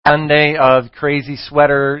Sunday of Crazy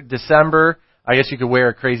Sweater December. I guess you could wear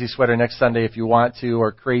a crazy sweater next Sunday if you want to, or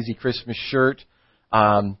a crazy Christmas shirt.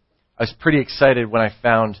 I was pretty excited when I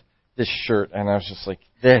found this shirt, and I was just like,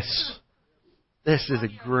 this is a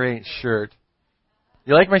great shirt.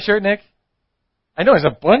 You like my shirt, Nick? I know there's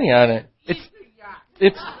a bunny on it.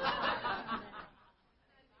 It's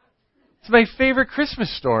my favorite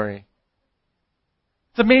Christmas story.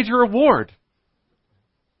 It's a major award.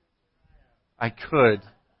 I could.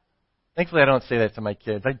 Thankfully, I don't say that to my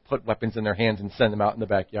kids. I put weapons in their hands and send them out in the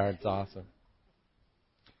backyard. It's awesome.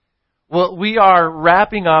 Well, we are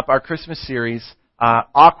wrapping up our Christmas series,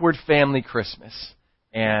 Awkward Family Christmas.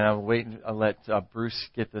 And I'll let Bruce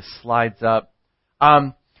get the slides up.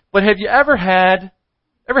 But have you ever had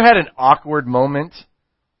an awkward moment?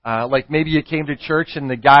 Like maybe you came to church and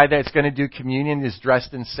the guy that's going to do communion is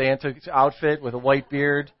dressed in Santa's outfit with a white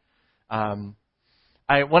beard. One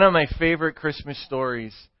of my favorite Christmas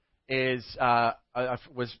stories is I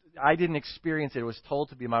didn't experience it. It was told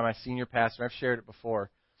to me by my senior pastor. I've shared it before.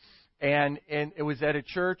 And it was at a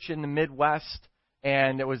church in the Midwest,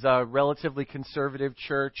 and it was a relatively conservative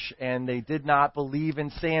church, and they did not believe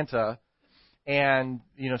in Santa. And,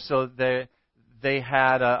 so they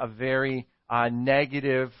had a very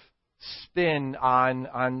negative spin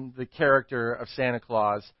on the character of Santa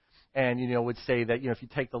Claus. And, would say that, if you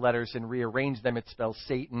take the letters and rearrange them, it spells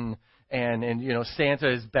Satan, and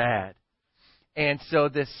Santa is bad. And so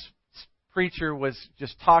this preacher was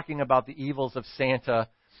just talking about the evils of Santa,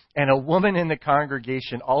 and a woman in the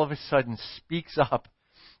congregation all of a sudden speaks up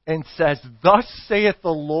and says, "Thus saith the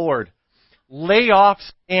Lord, lay off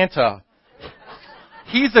Santa.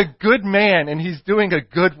 He's a good man, and he's doing a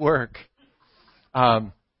good work."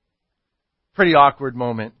 Pretty awkward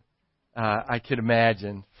moment. I could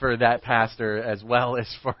imagine for that pastor as well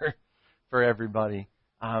as for everybody.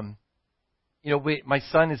 My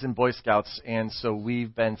son is in Boy Scouts, and so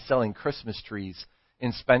we've been selling Christmas trees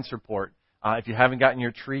in Spencerport. If you haven't gotten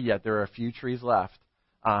your tree yet, there are a few trees left.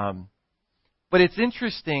 But it's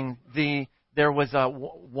interesting. There was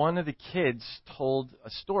one of the kids told a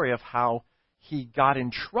story of how he got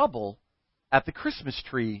in trouble at the Christmas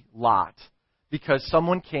tree lot because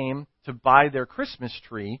someone came to buy their Christmas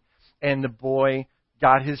tree. And the boy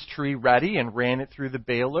got his tree ready and ran it through the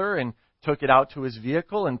baler and took it out to his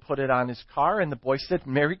vehicle and put it on his car. And the boy said,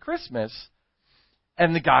 "Merry Christmas."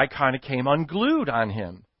 And the guy kind of came unglued on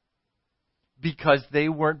him because they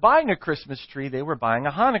weren't buying a Christmas tree. They were buying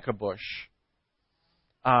a Hanukkah bush.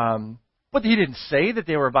 But he didn't say that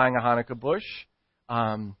they were buying a Hanukkah bush.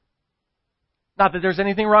 Not that there's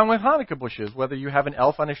anything wrong with Hanukkah bushes, whether you have an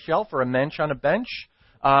elf on a shelf or a mensch on a bench,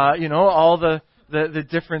 all the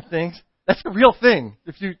different things. That's a real thing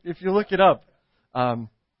if you look it up.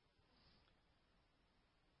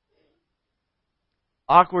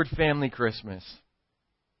 Awkward family Christmas.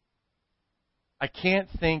 I can't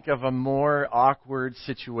think of a more awkward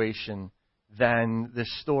situation than the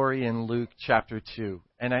story in Luke chapter 2.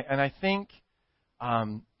 And I think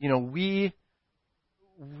we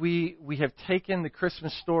have taken the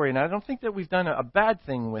Christmas story, and I don't think that we've done a bad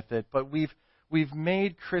thing with it, but we've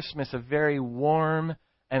made Christmas a very warm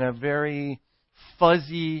and a very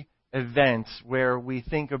fuzzy event where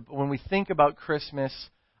when we think about Christmas,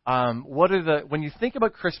 when you think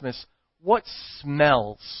about Christmas, what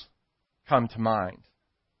smells come to mind?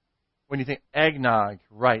 When you think eggnog,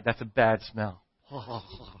 right, that's a bad smell.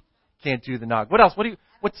 Can't do the nog. What else?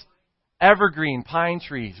 What's evergreen, pine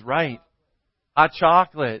trees, right? Hot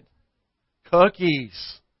chocolate,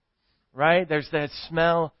 cookies, right? There's that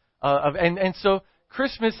smell. And so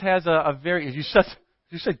Christmas has a very, you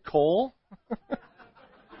said coal?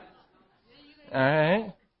 All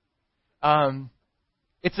right.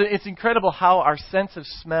 It's incredible how our sense of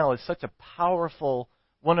smell is such a powerful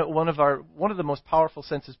one of the most powerful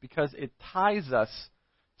senses because it ties us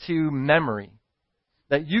to memory.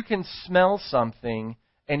 That you can smell something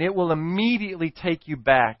and it will immediately take you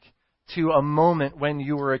back to a moment when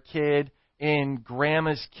you were a kid in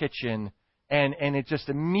Grandma's kitchen. And it just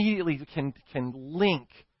immediately can link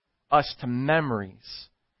us to memories.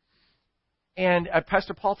 And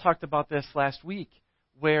Pastor Paul talked about this last week,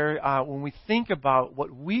 where when we think about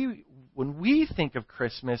when we think of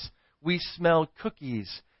Christmas, we smell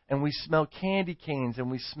cookies and we smell candy canes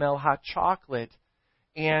and we smell hot chocolate.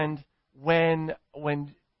 And when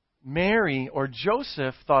Mary or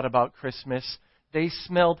Joseph thought about Christmas, they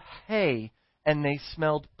smelled hay and they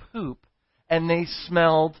smelled poop and they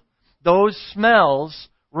smelled. Those smells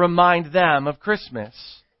remind them of Christmas,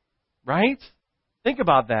 right? Think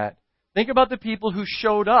about that. Think about the people who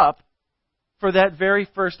showed up for that very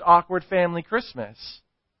first awkward family Christmas.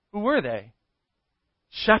 Who were they?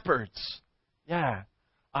 Shepherds. Yeah.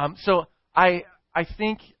 So I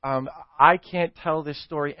think I can't tell this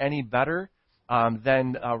story any better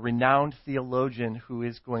than a renowned theologian who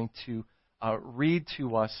is going to read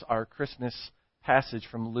to us our Christmas passage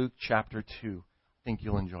from Luke chapter 2. I think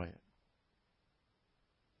you'll enjoy it.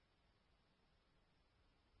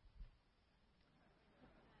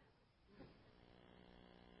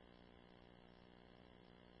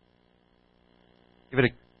 Give it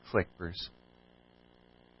a click, Bruce.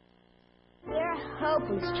 You're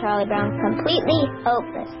hopeless, Charlie Brown. Completely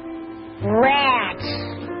hopeless. Rats!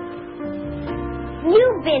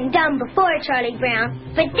 You've been dumb before, Charlie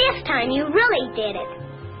Brown, but this time you really did it.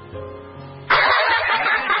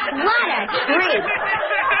 What a treat!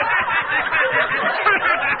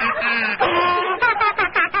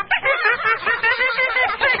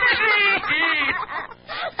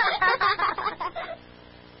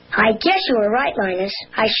 I guess you were right, Linus.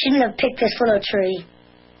 I shouldn't have picked this little tree.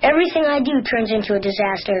 Everything I do turns into a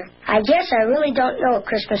disaster. I guess I really don't know what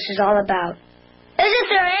Christmas is all about. Isn't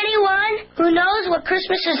there anyone who knows what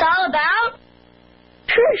Christmas is all about?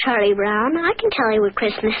 Sure, Charlie Brown. I can tell you what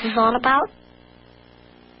Christmas is all about.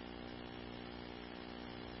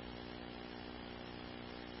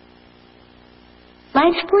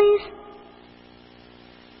 Lights, please.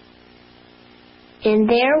 And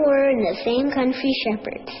there were in the same country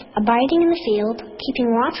shepherds, abiding in the field,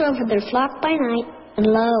 keeping watch over their flock by night. And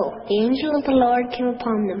lo, the angel of the Lord came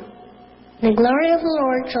upon them. And the glory of the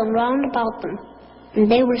Lord shone round about them. And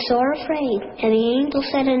they were sore afraid. And the angel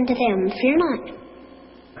said unto them, Fear not.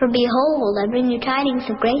 For behold, I bring you tidings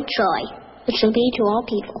of great joy, which shall be to all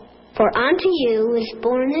people. For unto you is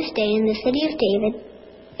born this day in the city of David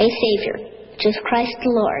a Savior, which is Christ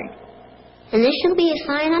the Lord. And this shall be a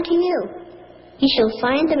sign unto you. Ye shall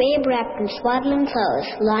find the babe wrapped in swaddling clothes,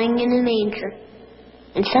 lying in a manger.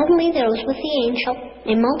 And suddenly there was with the angel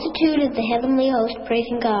a multitude of the heavenly host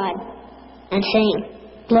praising God, and saying,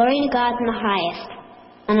 Glory to God in the highest,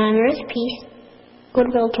 and on earth peace,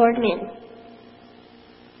 goodwill toward men.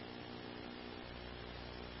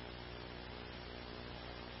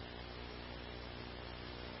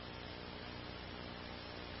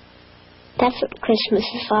 That's what Christmas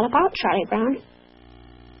is all about, Charlie Brown.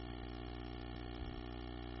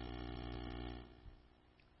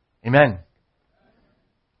 Amen.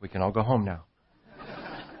 We can all go home now.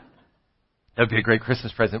 That would be a great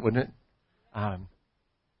Christmas present, wouldn't it?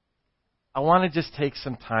 I want to just take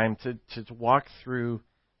some time to walk through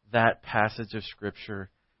that passage of Scripture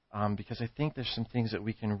because I think there's some things that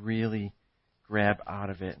we can really grab out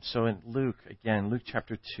of it. So in Luke, again, Luke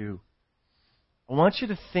chapter 2, I want you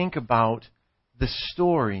to think about the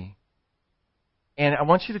story, and I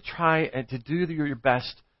want you to try to do your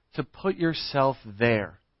best to put yourself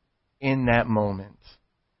there in that moment.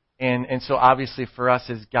 And so obviously for us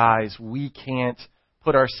as guys, we can't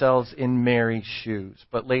put ourselves in Mary's shoes.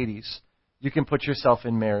 But ladies, you can put yourself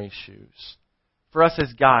in Mary's shoes. For us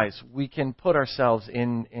as guys, we can put ourselves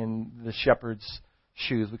in the shepherd's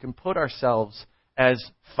shoes. We can put ourselves as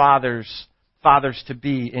fathers to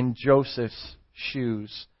be in Joseph's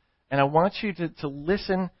shoes. And I want you to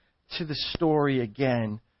listen to the story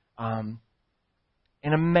again and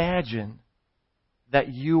imagine that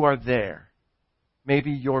you are there.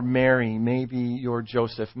 Maybe you're Mary, maybe you're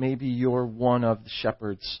Joseph, maybe you're one of the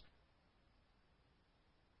shepherds.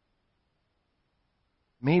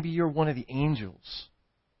 Maybe you're one of the angels.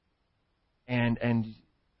 And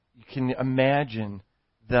you can imagine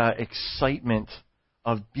the excitement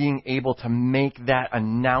of being able to make that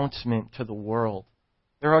announcement to the world.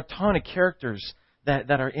 There are a ton of characters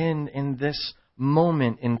that are in this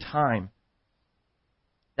moment in time.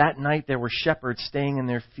 That night there were shepherds staying in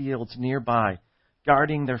their fields nearby,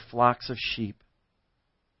 guarding their flocks of sheep.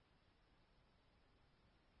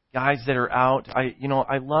 Guys that are out, I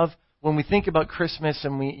love when we think about Christmas,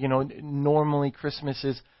 and normally Christmas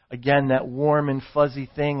is, again, that warm and fuzzy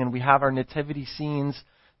thing, and we have our nativity scenes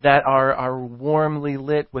that are warmly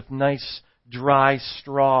lit with nice dry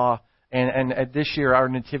straw. And this year, our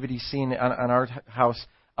nativity scene on our house,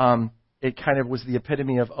 it kind of was the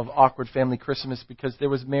epitome of awkward family Christmas, because there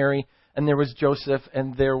was Mary and there was Joseph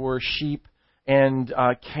and there were sheep and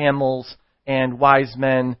camels and wise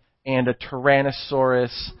men and a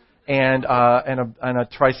Tyrannosaurus and a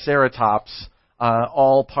Triceratops,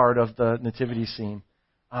 all part of the nativity scene.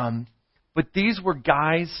 But these were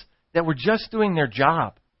guys that were just doing their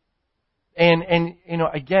job. And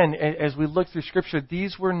again, as we look through Scripture,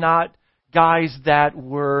 these were not guys that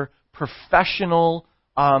were professional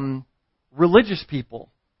religious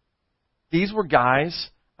people. These were guys,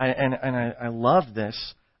 and I love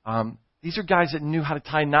this, these are guys that knew how to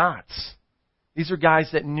tie knots. These are guys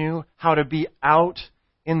that knew how to be out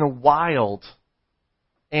in the wild.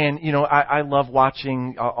 And, I love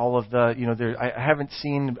watching all of the, I haven't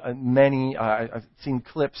seen many, I've seen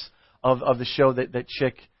clips of the show that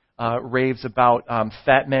Chick raves about,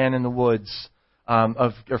 Fat Man in the Woods,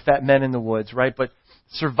 or Fat Men in the Woods, right? But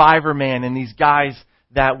Survivor Man and these guys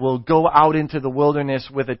that will go out into the wilderness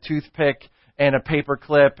with a toothpick and a paper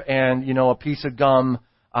clip and, a piece of gum,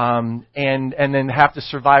 and then have to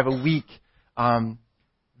survive a week.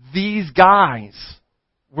 These guys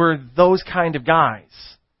were those kind of guys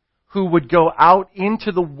who would go out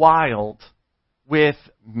into the wild with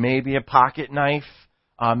maybe a pocket knife,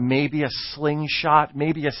 maybe a slingshot,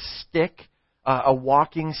 maybe a stick, a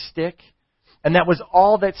walking stick. And that was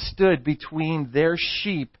all that stood between their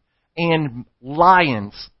sheep and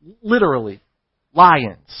lions, literally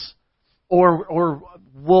lions, or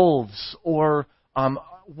wolves, or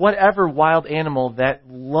whatever wild animal that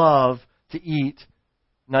love to eat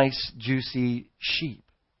nice, juicy sheep.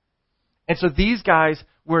 And so these guys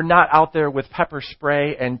were not out there with pepper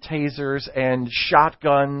spray and tasers and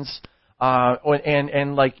shotguns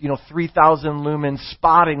and 3,000 lumen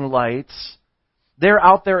spotting lights. They're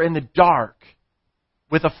out there in the dark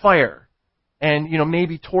with a fire and,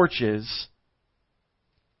 maybe torches,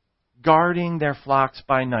 guarding their flocks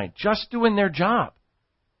by night, just doing their job.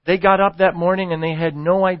 They got up that morning and they had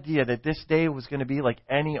no idea that this day was going to be like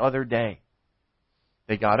any other day.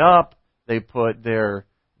 They got up, they put their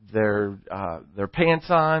pants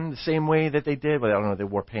on the same way that they did. Well, I don't know, they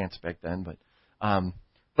wore pants back then,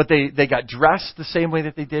 but they got dressed the same way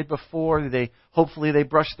that they did before. Hopefully they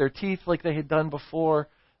brushed their teeth like they had done before.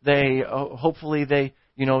 Hopefully they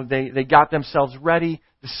got themselves ready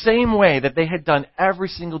the same way that they had done every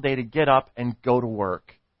single day to get up and go to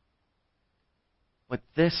work. But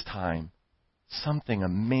this time, something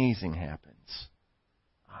amazing happens.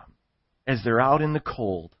 As they're out in the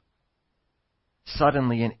cold,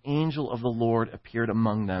 suddenly an angel of the Lord appeared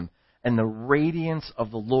among them, and the radiance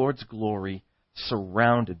of the Lord's glory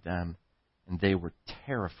surrounded them, and they were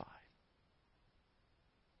terrified.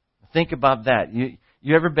 Think about that.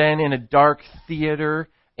 You ever been in a dark theater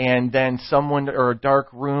and then or a dark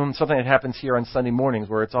room, something that happens here on Sunday mornings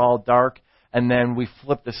where it's all dark, and then we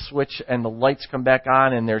flip the switch and the lights come back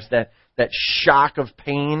on and there's that shock of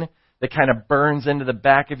pain that kind of burns into the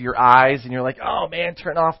back of your eyes and you're like, oh man,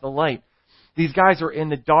 turn off the light. These guys are in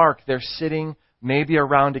the dark. They're sitting maybe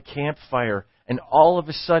around a campfire, and all of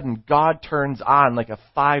a sudden God turns on like a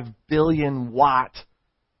 5 billion watt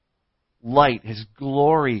light. His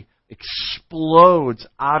glory explodes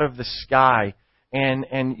out of the sky. And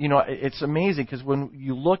it's amazing because when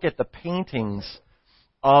you look at the paintings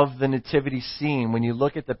of the nativity scene, when you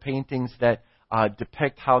look at the paintings that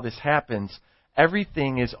depict how this happens,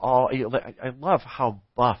 everything is all. I love how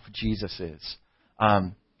buff Jesus is.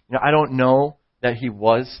 I don't know that he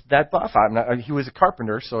was that buff. He was a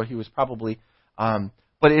carpenter, so he was probably.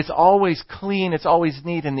 But it's always clean. It's always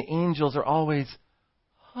neat, and the angels are always,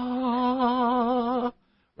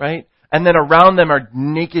 right? And then around them are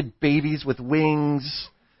naked babies with wings,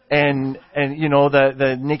 and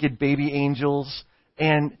the naked baby angels,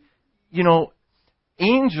 and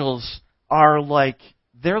angels are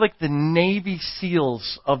they're like the Navy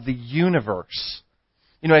SEALs of the universe.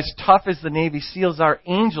 As tough as the Navy SEALs are,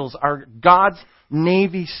 angels are God's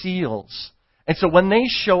Navy SEALs. And so when they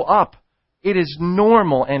show up, it is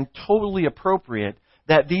normal and totally appropriate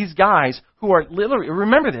that these guys who are literally,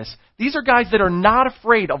 remember this, these are guys that are not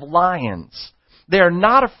afraid of lions. They are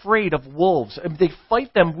not afraid of wolves. They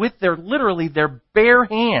fight them with their bare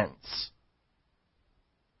hands.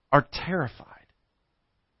 Are terrified.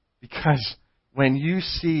 Because when you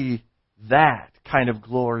see that kind of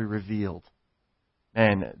glory revealed,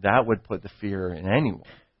 and that would put the fear in anyone.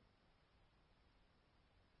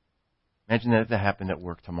 Imagine that happened at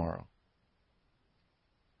work tomorrow.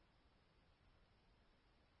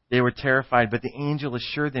 They were terrified, but the angel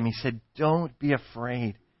assured them. He said, don't be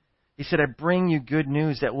afraid. He said, I bring you good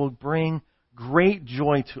news that will bring great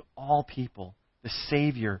joy to all people. The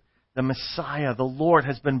Savior, the Messiah, the Lord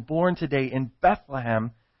has been born today in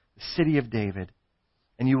Bethlehem, the city of David.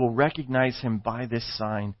 And you will recognize him by this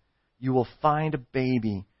sign. You will find a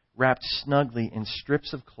baby wrapped snugly in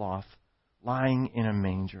strips of cloth, lying in a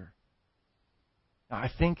manger. Now, I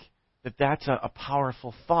think that that's a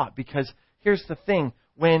powerful thought, because here's the thing.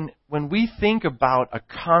 When we think about a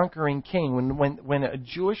conquering king, when a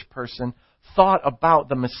Jewish person thought about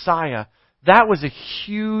the Messiah, that was a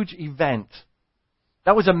huge event.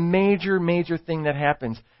 That was a major, major thing that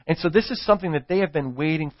happens. And so this is something that they have been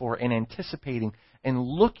waiting for and anticipating and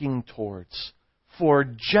looking towards for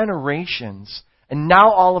generations. And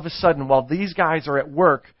now all of a sudden, while these guys are at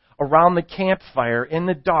work around the campfire in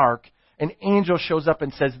the dark, an angel shows up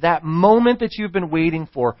and says, that moment that you've been waiting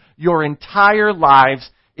for your entire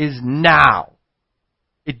lives is now.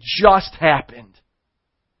 It just happened.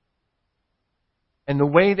 And the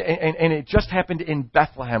way that, and it just happened in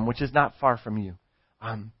Bethlehem, which is not far from you.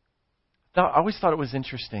 I always thought it was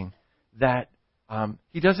interesting that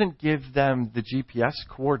he doesn't give them the GPS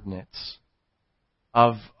coordinates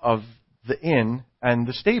of the inn and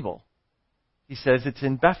the stable. He says it's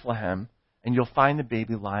in Bethlehem, and you'll find the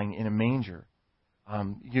baby lying in a manger.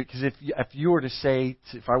 Because if you were to say,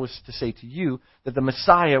 if I was to say to you that the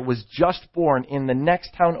Messiah was just born in the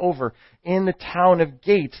next town over, in the town of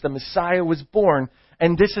Gates, the Messiah was born,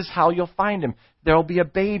 and this is how you'll find him. There'll be a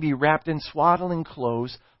baby wrapped in swaddling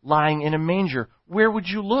clothes, lying in a manger. Where would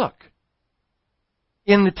you look?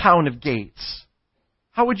 In the town of Gates.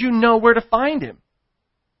 How would you know where to find him?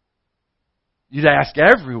 You'd ask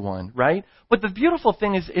everyone, right? But the beautiful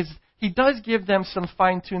thing is he does give them some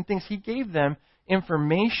fine-tuned things. He gave them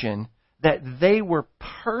information that they were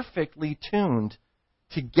perfectly tuned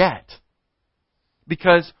to get.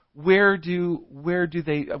 Because where do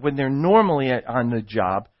they, when they're normally on the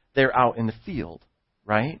job, they're out in the field,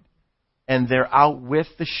 right? And they're out with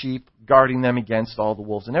the sheep, guarding them against all the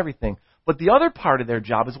wolves and everything. But the other part of their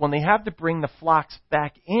job is when they have to bring the flocks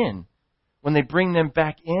back in, when they bring them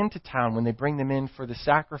back into town, when they bring them in for the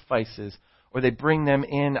sacrifices, or they bring them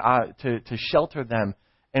in to shelter them,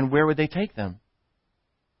 and where would they take them?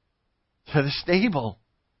 To the stable.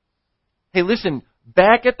 Hey, listen,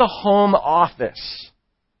 back at the home office,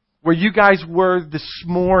 where you guys were this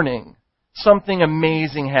morning, something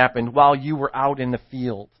amazing happened while you were out in the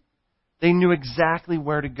field. They knew exactly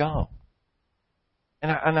where to go.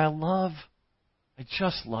 And I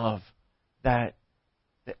just love that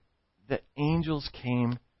the angels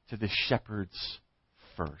came to the shepherds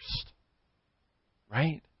first.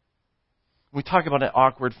 Right? We talk about an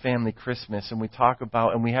awkward family Christmas, and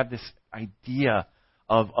we have this idea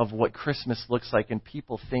of what Christmas looks like, and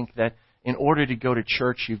people think that in order to go to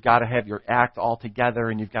church, you've got to have your act all together,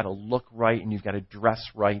 and you've got to look right, and you've got to dress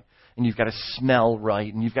right, and you've got to smell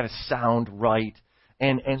right, and you've got to sound right,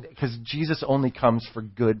 and because Jesus only comes for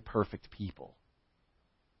good, perfect people.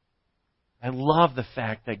 I love the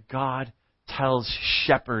fact that God tells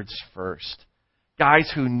shepherds first.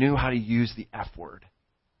 Guys who knew how to use the F word.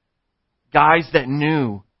 Guys that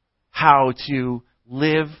knew how to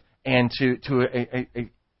live and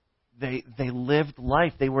they lived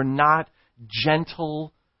life. They were not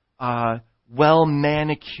gentle,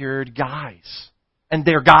 well-manicured guys. And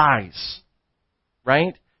they're guys.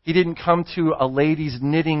 Right? He didn't come to a ladies'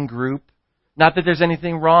 knitting group. Not that there's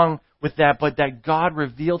anything wrong with that, but that God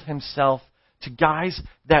revealed himself to guys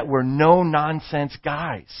that were no-nonsense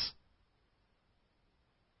guys.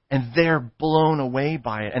 And they're blown away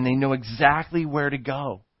by it, and they know exactly where to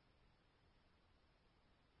go.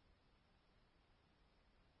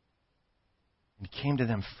 And he came to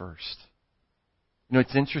them first. You know,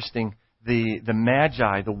 it's interesting, the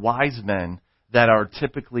Magi, the wise men that are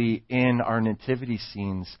typically in our nativity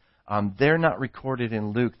scenes, they're not recorded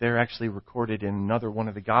in Luke. They're actually recorded in another one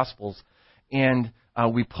of the Gospels. And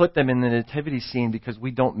we put them in the nativity scene because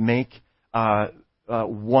we don't make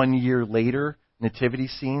 1 year later nativity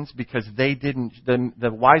scenes, because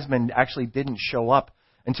the wise men actually didn't show up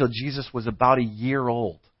until Jesus was about a year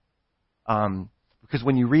old. Because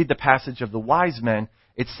when you read the passage of the wise men,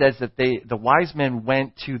 it says that the wise men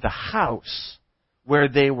went to the house where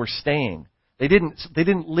they were staying. They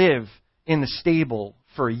didn't live in the stable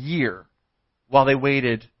for a year while they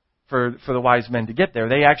waited for the wise men to get there.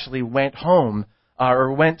 They actually went home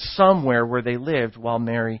or went somewhere where they lived while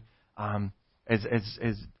Mary, as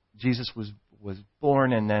Jesus was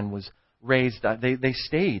born and then was raised. They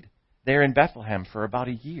stayed there in Bethlehem for about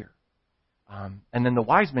a year. And then the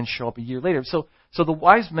wise men show up a year later. So the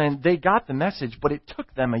wise men, they got the message, but it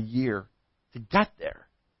took them a year to get there.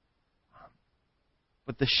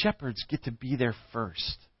 But the shepherds get to be there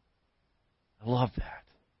first. I love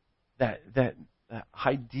that. That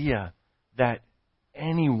idea that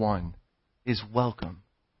anyone is welcome.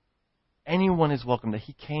 Anyone is welcome. That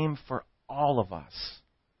he came for all of us.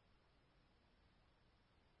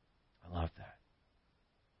 I love that.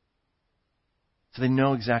 So they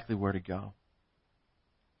know exactly where to go.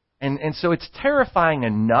 And so it's terrifying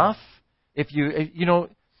enough if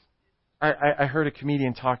I heard a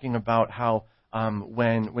comedian talking about how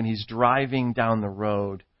when he's driving down the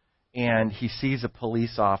road and he sees a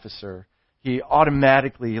police officer, he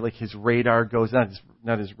automatically, like his radar goes,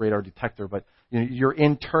 not his radar detector, but your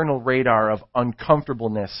internal radar of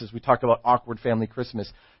uncomfortableness, as we talked about awkward family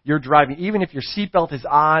Christmas. You're driving, even if your seatbelt is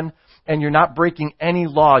on and you're not breaking any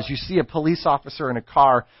laws, you see a police officer in a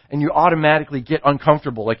car and you automatically get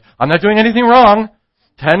uncomfortable. Like, I'm not doing anything wrong.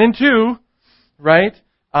 10 and 2, right?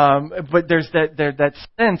 But there's that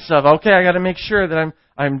sense of, okay, I got to make sure that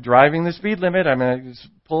I'm driving the speed limit. I'm going to just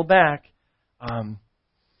pull back.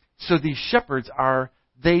 So these shepherds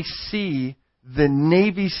they see the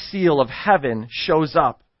Navy SEAL of heaven shows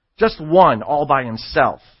up, just one, all by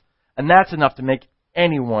himself. And that's enough to make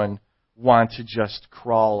anyone want to just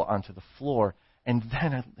crawl onto the floor. And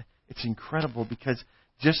then it's incredible because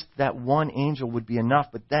just that one angel would be enough.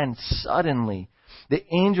 But then suddenly, the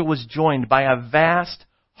angel was joined by a vast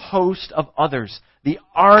host of others, the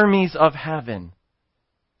armies of heaven.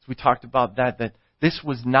 So we talked about that this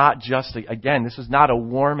was not just, this was not a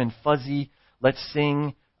warm and fuzzy, let's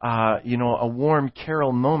sing, a warm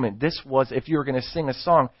carol moment. This was, if you were going to sing a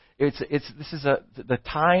song, this is the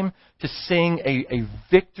time to sing a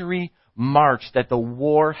victory march that the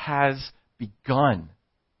war has begun.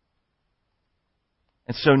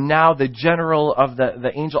 And so now the general of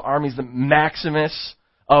the angel armies, the Maximus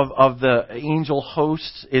of the angel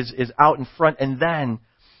hosts, is out in front. And then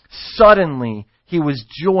suddenly he was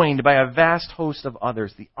joined by a vast host of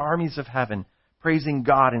others, the armies of heaven, praising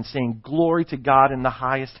God and saying, "Glory to God in the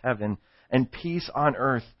highest heaven, and peace on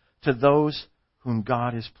earth to those whom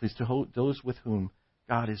God is pleased," to those with whom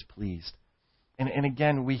God is pleased. And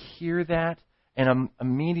again, we hear that, and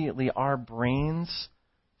immediately our brains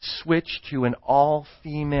switch to an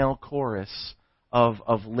all-female chorus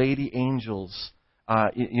of lady angels.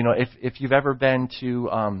 If you've ever been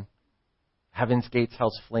to Heaven's Gates,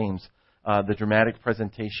 Hell's Flames, the dramatic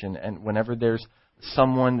presentation, and whenever there's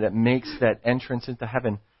someone that makes that entrance into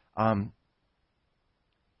heaven,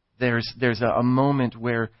 there's a moment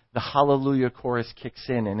where the Hallelujah chorus kicks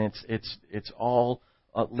in, and it's all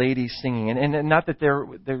ladies singing, and not that there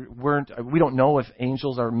weren't. We don't know if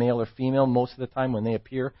angels are male or female. Most of the time, when they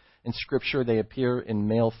appear in Scripture, they appear in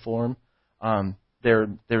male form. They're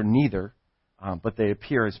neither, but they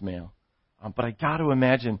appear as male. But I got to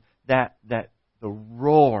imagine that the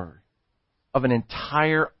roar of an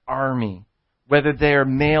entire army, whether they're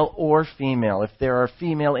male or female, if there are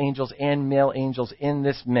female angels and male angels in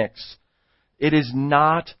this mix, it is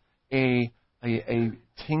not a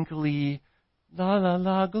tinkly, la la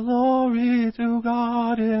la, glory to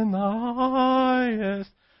God in the highest.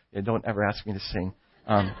 Yeah, don't ever ask me to sing.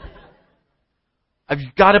 I've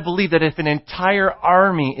got to believe that if an entire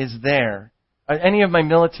army is there, any of my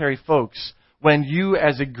military folks, when you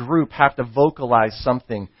as a group have to vocalize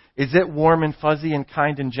something, is it warm and fuzzy and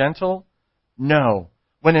kind and gentle? No.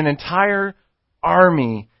 When an entire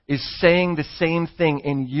army is saying the same thing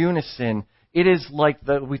in unison, it is like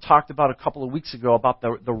we talked about a couple of weeks ago about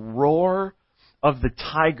the roar of the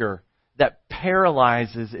tiger that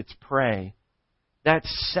paralyzes its prey. That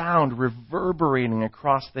sound reverberating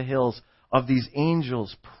across the hills of these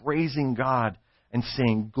angels praising God and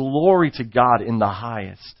saying, "Glory to God in the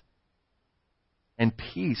highest, and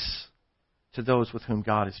peace to those with whom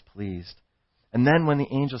God is pleased." And then when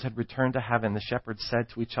the angels had returned to heaven, the shepherds said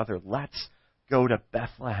to each other, "Let's go to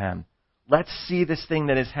Bethlehem. Let's see this thing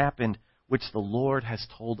that has happened, which the Lord has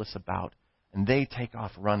told us about." And they take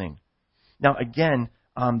off running. Now again,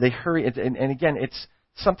 they hurry. And again, it's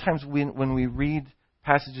sometimes when we read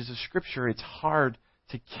passages of Scripture, it's hard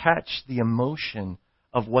to catch the emotion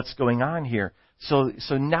of what's going on here. So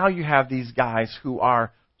now you have these guys who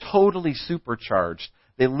are totally supercharged.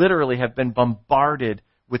 They literally have been bombarded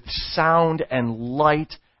with sound and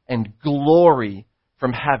light and glory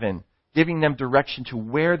from heaven, giving them direction to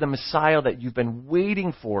where the Messiah that you've been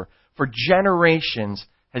waiting for generations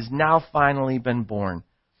has now finally been born.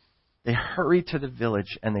 They hurried to the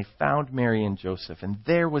village, and they found Mary and Joseph, and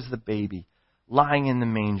there was the baby lying in the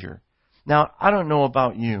manger. Now, I don't know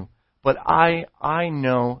about you, but I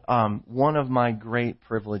know one of my great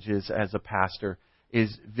privileges as a pastor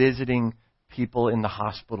is visiting people in the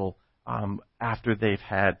hospital after they've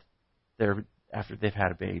had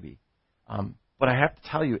a baby. But I have to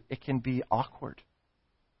tell you, it can be awkward.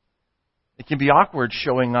 It can be awkward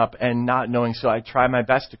showing up and not knowing, so I try my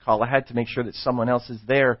best to call ahead to make sure that someone else is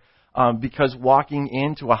there, because walking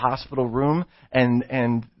into a hospital room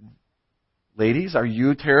and ladies, are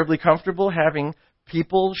you terribly comfortable having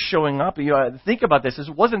people showing up? Think about this. This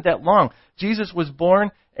wasn't that long. Jesus was born,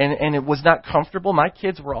 and it was not comfortable. My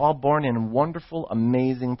kids were all born in wonderful,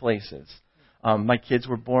 amazing places. My kids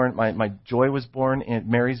were born, my Joy was born in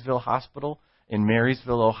Marysville Hospital in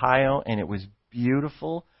Marysville, Ohio, and it was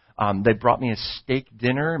beautiful. They brought me a steak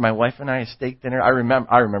dinner. My wife and I a steak dinner. I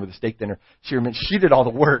remember the steak dinner. She did all the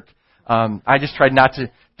work. I just tried not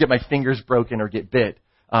to get my fingers broken or get bit.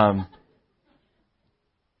 It's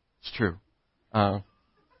true. And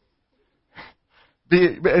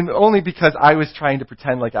only because I was trying to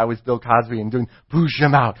pretend like I was Bill Cosby and doing push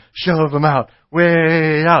him out, shove him out,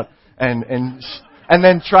 way out, and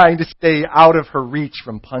then trying to stay out of her reach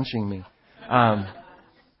from punching me.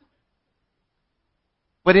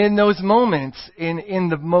 But in those moments, in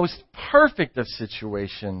the most perfect of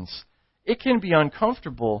situations, it can be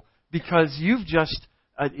uncomfortable because you've just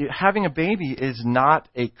having a baby is not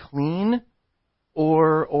a clean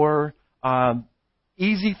or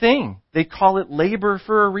easy thing. They call it labor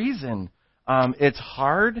for a reason. It's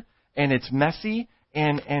hard and it's messy.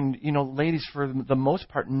 And ladies, for the most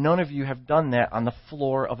part, none of you have done that on the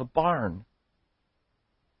floor of a barn.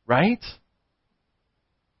 Right?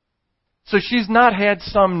 So she's not had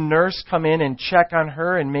some nurse come in and check on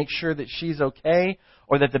her and make sure that she's okay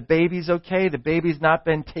or that the baby's okay. The baby's not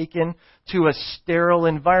been taken to a sterile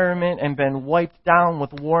environment and been wiped down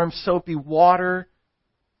with warm, soapy water.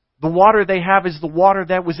 The water they have is the water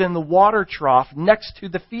that was in the water trough next to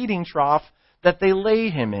the feeding trough that they lay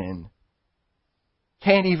him in.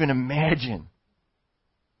 Can't even imagine.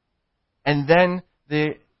 And then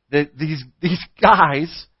these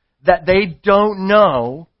guys that they don't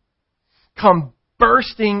know come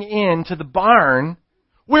bursting into the barn.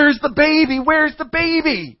 Where's the baby? Where's the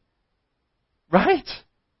baby? Right?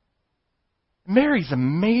 Mary's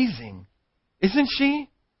amazing, isn't she?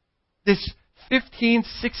 This 15,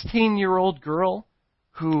 16-year-old girl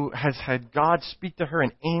who has had God speak to her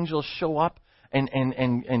and angels show up and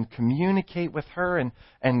communicate with her and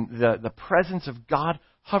the presence of God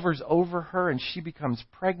hovers over her and she becomes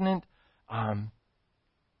pregnant.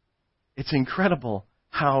 It's incredible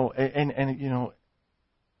how, it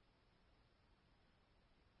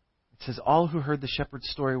says, all who heard the shepherd's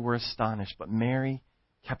story were astonished, but Mary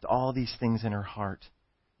kept all these things in her heart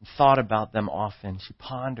and thought about them often. She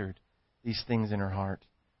pondered these things in her heart.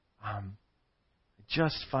 I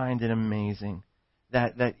just find it amazing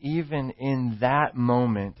that even in that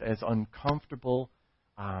moment, as uncomfortable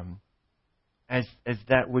as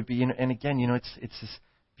that would be, and again, it's this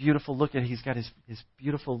beautiful look at. He's got his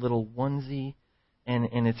beautiful little onesie,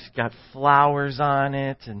 and it's got flowers on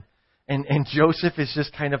it, and Joseph is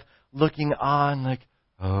just kind of looking on, like,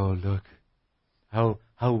 oh, look, how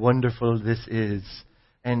wonderful this is,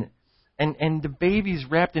 and the baby's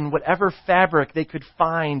wrapped in whatever fabric they could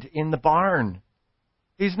find in the barn.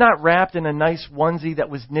 He's not wrapped in a nice onesie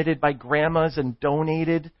that was knitted by grandmas and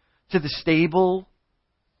donated to the stable,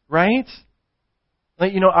 right?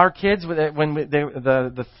 Like, our kids,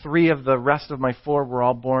 the three of the rest of my four were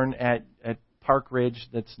all born at Park Ridge,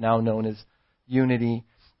 that's now known as Unity,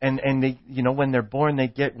 and they, when they're born, they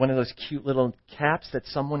get one of those cute little caps that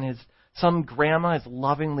some grandma has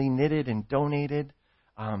lovingly knitted and donated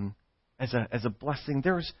as a blessing.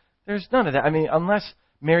 There's none of that. I mean, unless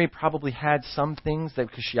Mary probably had some things that,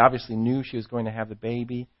 because she obviously knew she was going to have the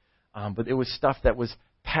baby, but it was stuff that was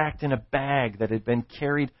packed in a bag that had been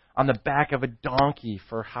carried on the back of a donkey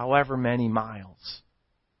for however many miles.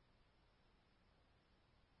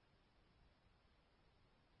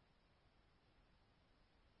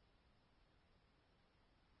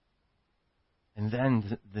 And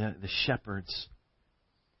then the shepherds,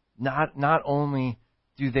 not only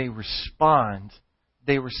do they respond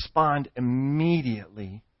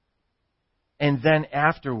immediately, and then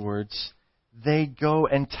afterwards they go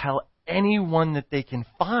and tell anyone that they can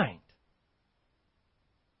find.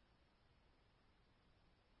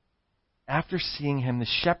 After seeing him, the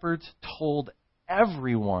shepherds told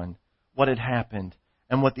everyone what had happened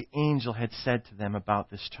and what the angel had said to them about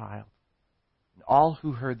this child. And all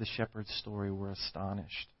who heard the shepherd's story were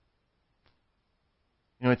astonished.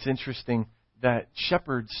 It's interesting that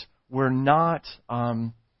shepherds were not,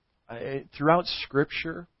 throughout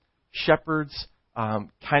Scripture, shepherds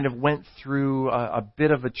kind of went through a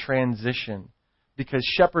bit of a transition. Because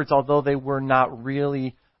shepherds, although they were not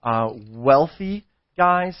really wealthy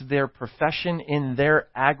guys, their profession in their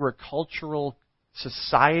agricultural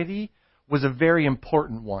society was a very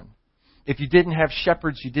important one. If you didn't have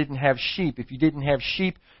shepherds, you didn't have sheep. If you didn't have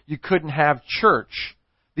sheep, you couldn't have church,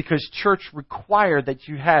 because church required that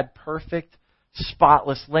you had perfect,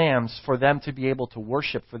 spotless lambs for them to be able to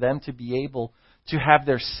worship, for them to be able to have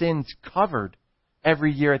their sins covered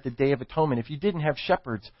every year at the Day of Atonement. If you didn't have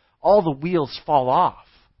shepherds, all the wheels fall off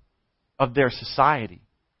of their society.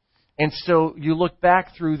 And so you look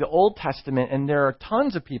back through the Old Testament, and there are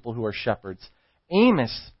tons of people who are shepherds.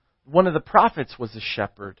 Amos, one of the prophets, was a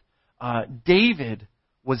shepherd. David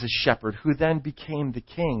was a shepherd who then became the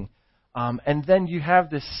king. And then you have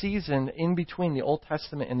this season in between the Old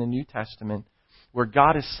Testament and the New Testament where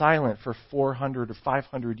God is silent for 400 or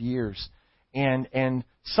 500 years. And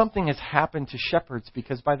something has happened to shepherds,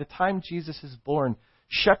 because by the time Jesus is born,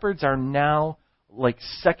 shepherds are now like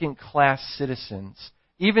second-class citizens.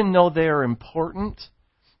 Even though they are important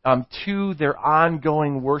to their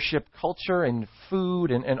ongoing worship culture and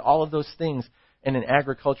food and all of those things in an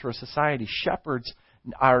agricultural society, shepherds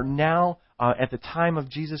are now, at the time of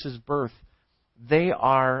Jesus' birth, they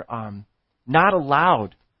are not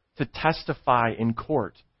allowed to testify in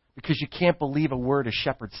court because you can't believe a word a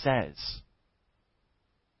shepherd says.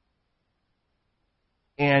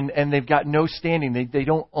 And they've got no standing. They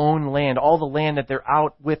don't own land. All the land that they're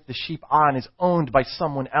out with the sheep on is owned by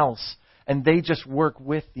someone else. And they just work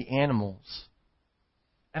with the animals.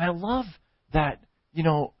 And I love that,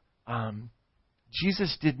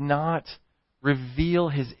 Jesus did not reveal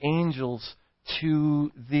His angels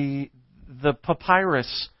to the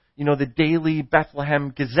papyrus, the daily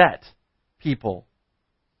Bethlehem Gazette people,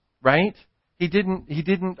 right? He didn't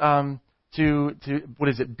to what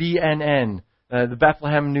is it, BNN, the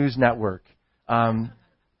Bethlehem News Network.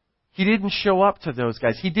 He didn't show up to those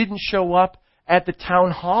guys. He didn't show up at the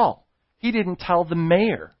town hall. He didn't tell the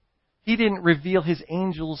mayor. He didn't reveal His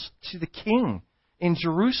angels to the king in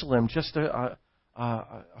Jerusalem, just a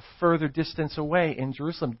further distance away in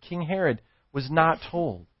Jerusalem. King Herod was not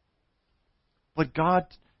told. But God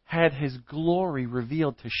had His glory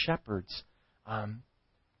revealed to shepherds.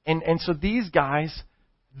 And so these guys,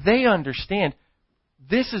 they understand,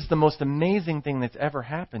 this is the most amazing thing that's ever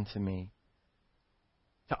happened to me,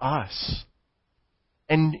 to us.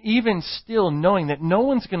 And even still knowing that no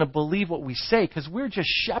one's going to believe what we say because we're just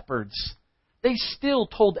shepherds, they still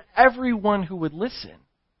told everyone who would listen,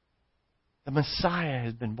 the Messiah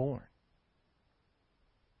has been born.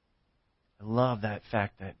 I love that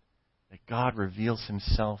fact that God reveals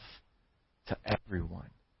Himself to everyone.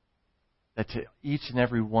 That to each and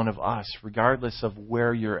every one of us, regardless of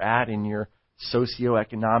where you're at in your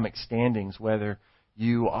socioeconomic standings, whether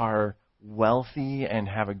you are wealthy and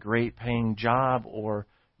have a great paying job or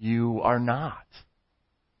you are not,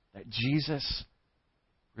 that Jesus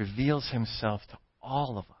reveals Himself to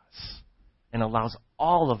all of us and allows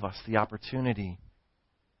all of us the opportunity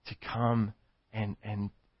to come and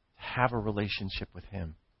have a relationship with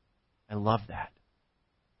Him. I love that.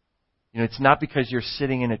 It's not because you're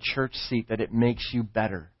sitting in a church seat that it makes you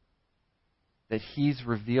better. That He's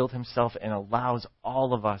revealed Himself and allows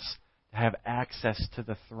all of us to have access to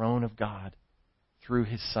the throne of God through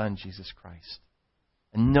His Son, Jesus Christ.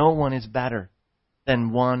 And no one is better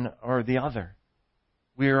than one or the other.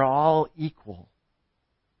 We are all equal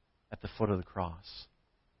at the foot of the cross.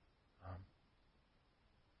 I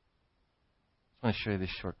just want to show you this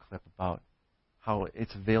short clip about how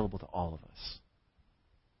it's available to all of us.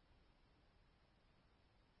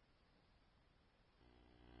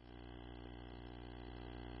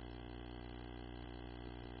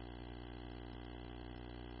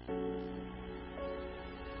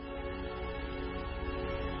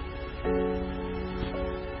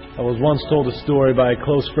 I was once told a story by a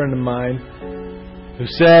close friend of mine who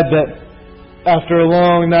said that after a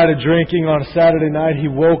long night of drinking on a Saturday night, he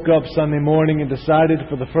woke up Sunday morning and decided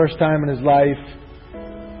for the first time in his life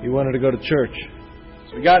he wanted to go to church.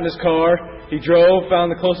 So he got in his car, he drove,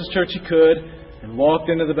 found the closest church he could, and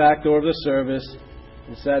walked into the back door of the service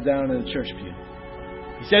and sat down in the church pew.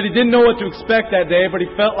 He said he didn't know what to expect that day, but he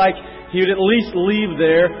felt like he would at least leave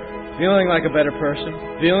there feeling like a better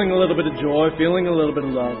person, feeling a little bit of joy, feeling a little bit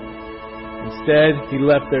of love. Instead, he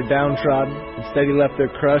left there downtrodden. Instead, he left there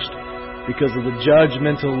crushed because of the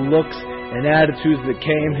judgmental looks and attitudes that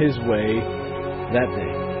came his way that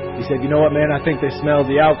day. He said, "You know what, man? I think they smelled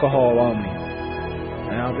the alcohol on me.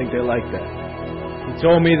 And I don't think they like that." He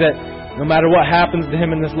told me that no matter what happens to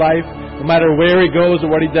him in this life, no matter where he goes or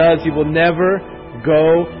what he does, he will never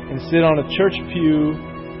go and sit on a church pew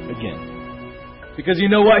again. Because you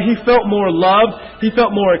know what? He felt more loved, he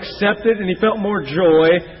felt more accepted, and he felt more joy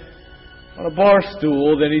on a bar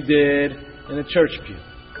stool than he did in a church pew.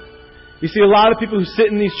 You see, a lot of people who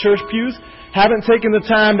sit in these church pews haven't taken the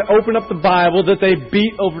time to open up the Bible that they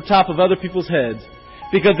beat over top of other people's heads.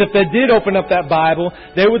 Because if they did open up that Bible,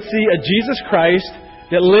 they would see a Jesus Christ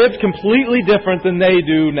that lived completely different than they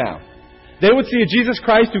do now. They would see a Jesus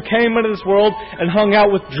Christ who came into this world and hung out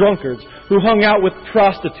with drunkards, who hung out with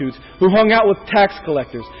prostitutes, who hung out with tax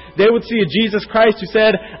collectors. They would see a Jesus Christ who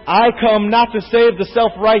said, I come not to save the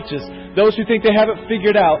self-righteous, those who think they have it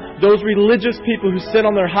figured out, those religious people who sit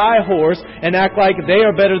on their high horse and act like they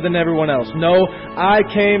are better than everyone else. No, I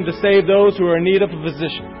came to save those who are in need of a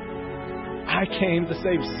physician. I came to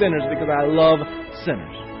save sinners because I love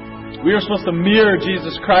sinners. We are supposed to mirror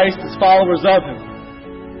Jesus Christ as followers of Him.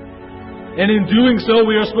 And in doing so,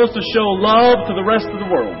 we are supposed to show love to the rest of the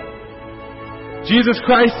world. Jesus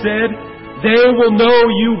Christ said, they will know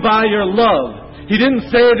you by your love. He didn't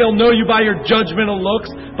say they'll know you by your judgmental looks,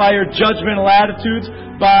 by your judgmental attitudes,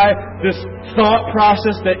 by this thought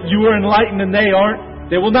process that you are enlightened and they aren't.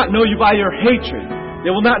 They will not know you by your hatred.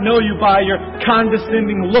 They will not know you by your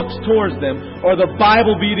condescending looks towards them or the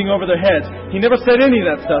Bible beating over their heads. He never said any of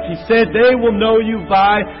that stuff. He said they will know you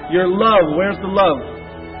by your love. Where's the love?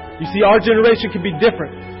 You see, our generation can be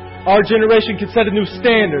different. Our generation can set a new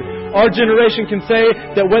standard. Our generation can say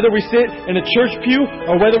that whether we sit in a church pew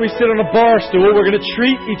or whether we sit on a bar stool, we're going to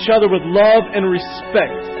treat each other with love and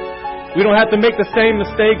respect. We don't have to make the same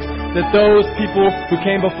mistakes that those people who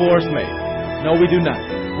came before us made. No, we do not.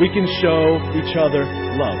 We can show each other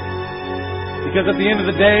love. Because at the end of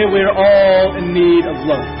the day, we are all in need of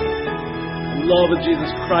love. The love of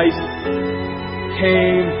Jesus Christ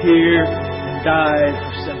came here and died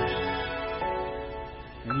for sinners.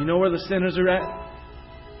 And you know where the sinners are at?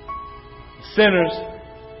 The sinners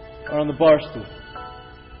are on the bar stool.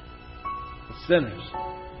 The sinners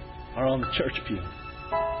are on the church pew.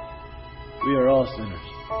 We are all sinners.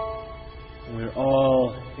 And we are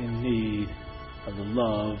all in need of the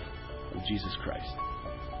love of Jesus Christ.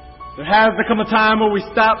 There has to come a time where we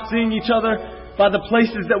stop seeing each other by the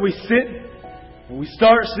places that we sit, and we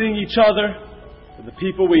start seeing each other for the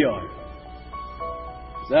people we are.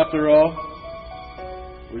 Because after all,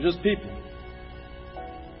 we're just people.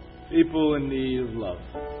 People in need of love.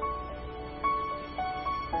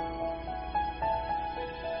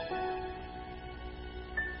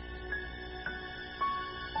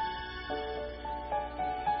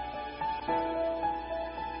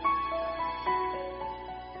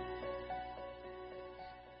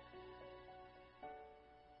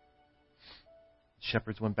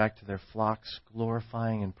 Shepherds went back to their flocks,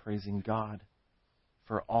 glorifying and praising God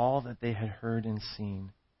for all that they had heard and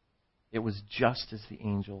seen. It was just as the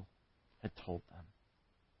angel had told them.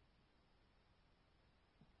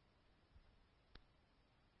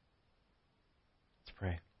 Let's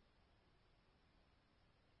pray.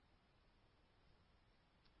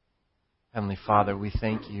 Heavenly Father, we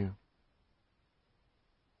thank you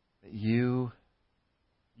that you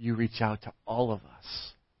reach out to all of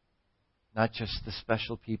us, not just the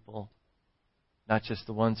special people, not just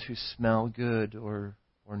the ones who smell good or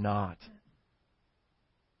not,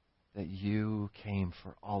 that you came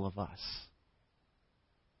for all of us.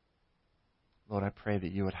 Lord, I pray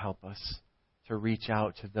that you would help us to reach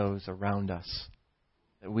out to those around us,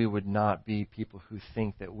 that we would not be people who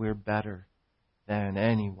think that we're better than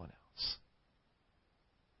anyone else.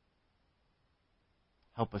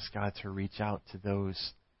 Help us, God, to reach out to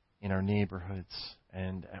those in our neighborhoods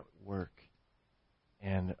and at work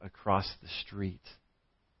and across the street,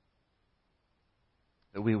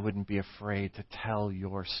 that we wouldn't be afraid to tell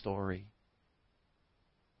your story,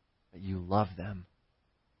 that you love them,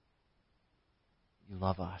 you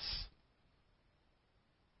love us.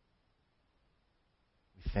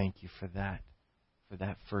 We thank you for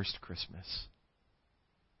that first Christmas.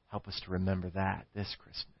 Help us to remember that this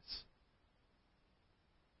Christmas.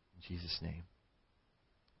 In Jesus' name,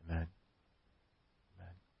 amen.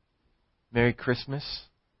 Amen. Merry Christmas.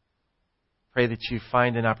 Pray that you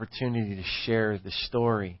find an opportunity to share the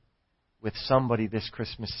story with somebody this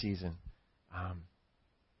Christmas season.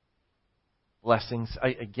 Blessings.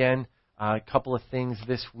 A couple of things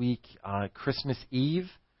this week. Christmas Eve,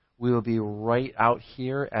 we will be right out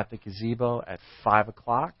here at the gazebo at 5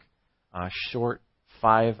 o'clock. Short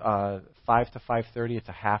 5 to 5:30. It's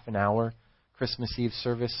a half an hour Christmas Eve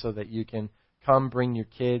service so that you can come, bring your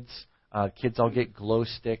kids. Kids all get glow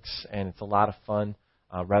sticks, and it's a lot of fun.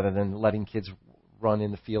 Rather than letting kids run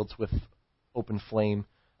in the fields with open flame,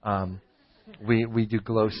 we do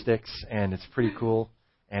glow sticks, and it's pretty cool.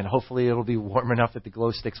 And hopefully it'll be warm enough that the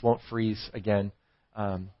glow sticks won't freeze again.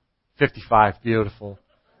 55, beautiful.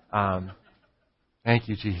 Thank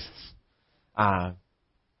you, Jesus.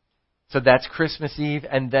 So that's Christmas Eve.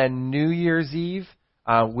 And then New Year's Eve,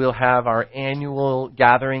 we'll have our annual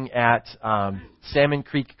gathering at Salmon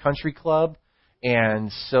Creek Country Club.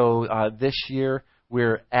 And so this year,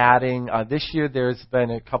 we're adding, this year there's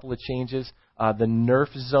been a couple of changes. The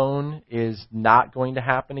Nerf zone is not going to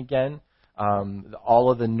happen again.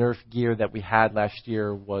 All of the Nerf gear that we had last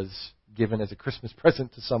year was given as a Christmas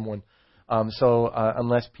present to someone. So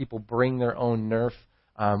unless people bring their own Nerf,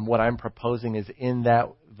 what I'm proposing is in that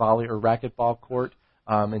volley or racquetball court,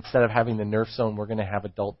 instead of having the Nerf zone, we're going to have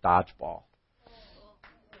adult dodgeball.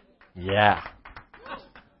 Yeah.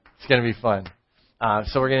 It's going to be fun.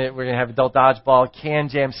 So we're gonna have adult dodgeball, can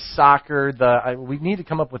jam, soccer. We need to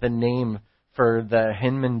come up with a name for the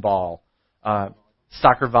Hinman ball,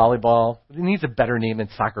 soccer volleyball. It needs a better name than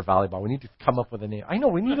soccer volleyball. We need to come up with a name. I know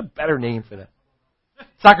we need a better name for that.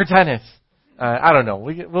 Soccer tennis. I don't know.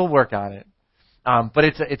 We'll work on it. But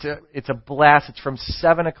it's a blast. It's from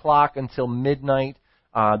 7:00 until midnight.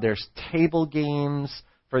 There's table games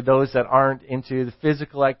for those that aren't into the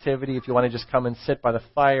physical activity. If you want to just come and sit by the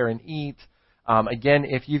fire and eat. Again,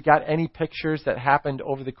 if you've got any pictures that happened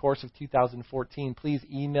over the course of 2014, please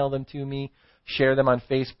email them to me, share them on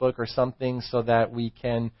Facebook or something so that we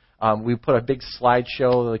can, we put a big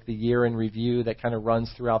slideshow, like the year in review that kind of runs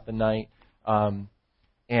throughout the night. And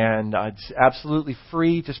it's absolutely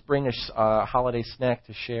free. Just bring a holiday snack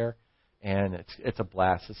to share, and it's a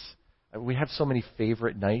blast. We have so many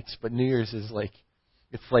favorite nights, but New Year's is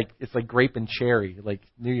it's like grape and cherry. Like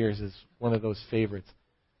New Year's is one of those favorites.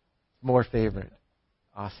 More favorite.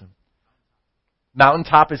 Awesome.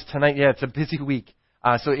 Mountaintop is tonight. Yeah, it's a busy week.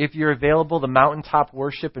 So if you're available, the Mountaintop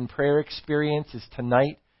Worship and Prayer Experience is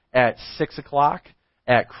tonight at 6:00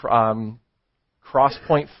 at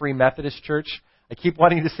Crosspoint Free Methodist Church. I keep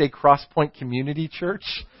wanting to say Crosspoint Community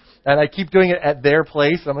Church, and I keep doing it at their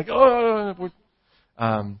place. I'm like,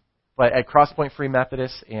 but at Crosspoint Free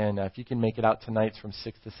Methodist, and if you can make it out tonight, it's from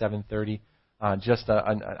 6 to 7:30. Just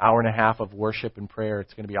an hour and a half of worship and prayer.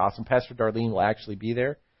 It's going to be awesome. Pastor Darlene will actually be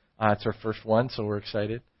there. It's her first one, so we're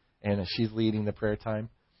excited. And she's leading the prayer time.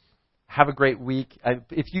 Have a great week.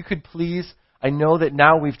 If you could please, I know that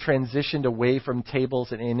now we've transitioned away from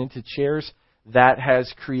tables and into chairs. That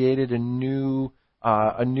has created a new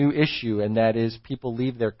issue, and that is people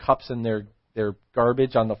leave their cups and their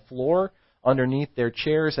garbage on the floor underneath their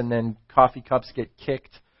chairs, and then coffee cups get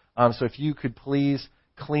kicked. So if you could please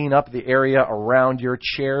clean up the area around your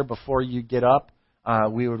chair before you get up,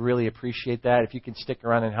 we would really appreciate that. If you can stick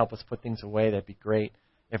around and help us put things away, that'd be great.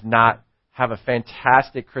 If not, have a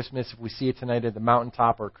fantastic Christmas. If we see you tonight at the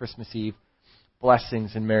Mountaintop or Christmas Eve,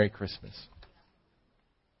 blessings and Merry Christmas.